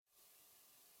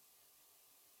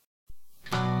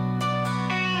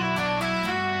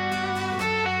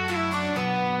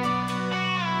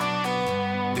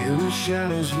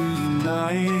shadows we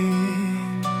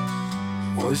unite,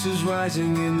 voices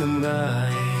rising in the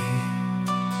night.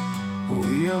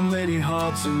 We are many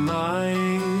hearts and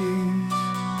minds,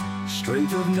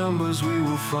 strength of numbers we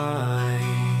will find.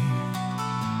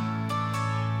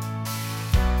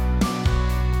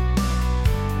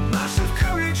 Massive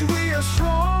courage, we are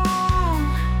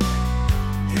strong.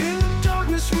 In the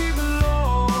darkness we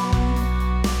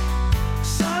belong.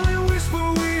 Silent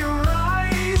whisper we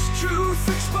arise, truth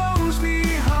exposed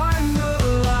behind the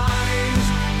lies.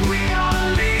 We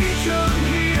are legion,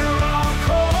 hear our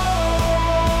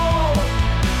call.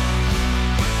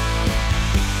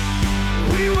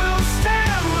 We will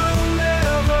stand, we'll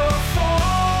never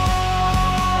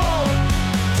fall.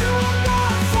 Do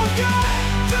not forget,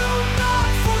 do not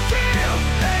forgive.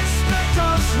 Expect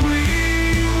us, we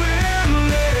will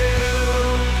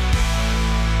live.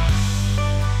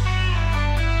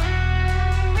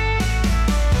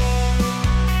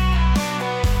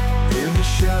 In the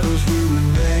shadows we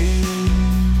remain,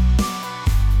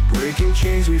 breaking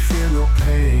chains we fear no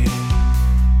pain.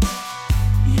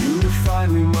 Unified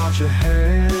we march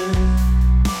ahead,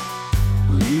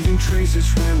 leaving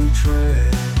traces when we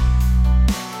tread.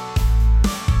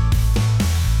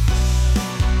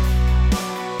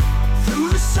 Through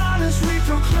the silence we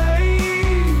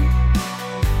proclaim,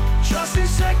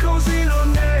 justice echoes in our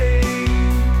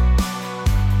name.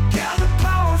 Gather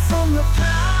power from the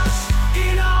past,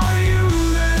 in our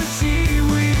unity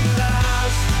we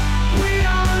last. We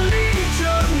are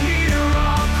legion, hear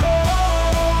our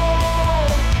call.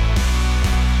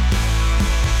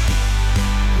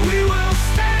 We will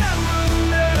stand, we'll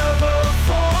never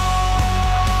fall.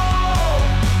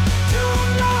 Do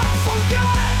not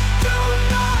forget, do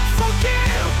not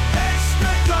forgive.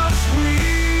 Expect us, we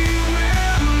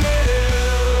will live.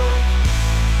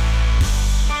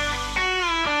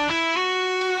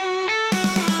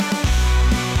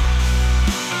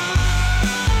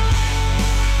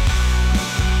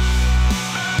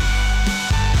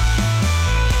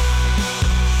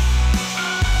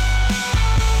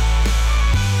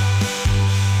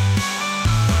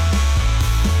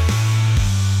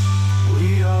 We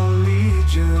are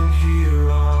legion, hear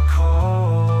our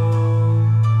call.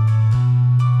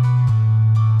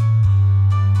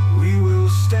 We will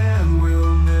stand,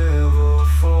 we'll never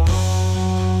fall.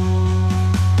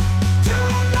 Do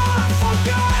not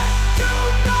forget, do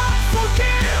not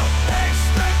forgive.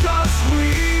 Expect us, we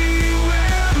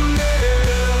will live.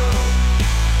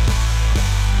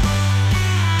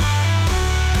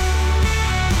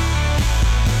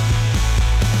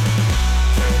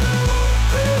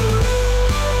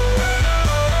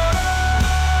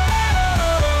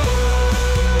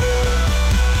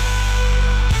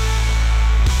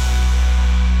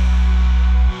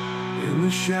 In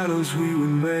the shadows we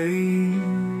remain,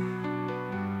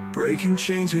 breaking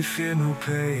chains we fear no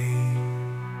pain.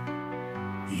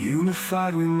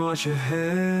 Unified we march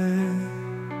ahead,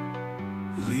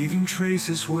 leaving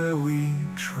traces where we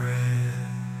tread.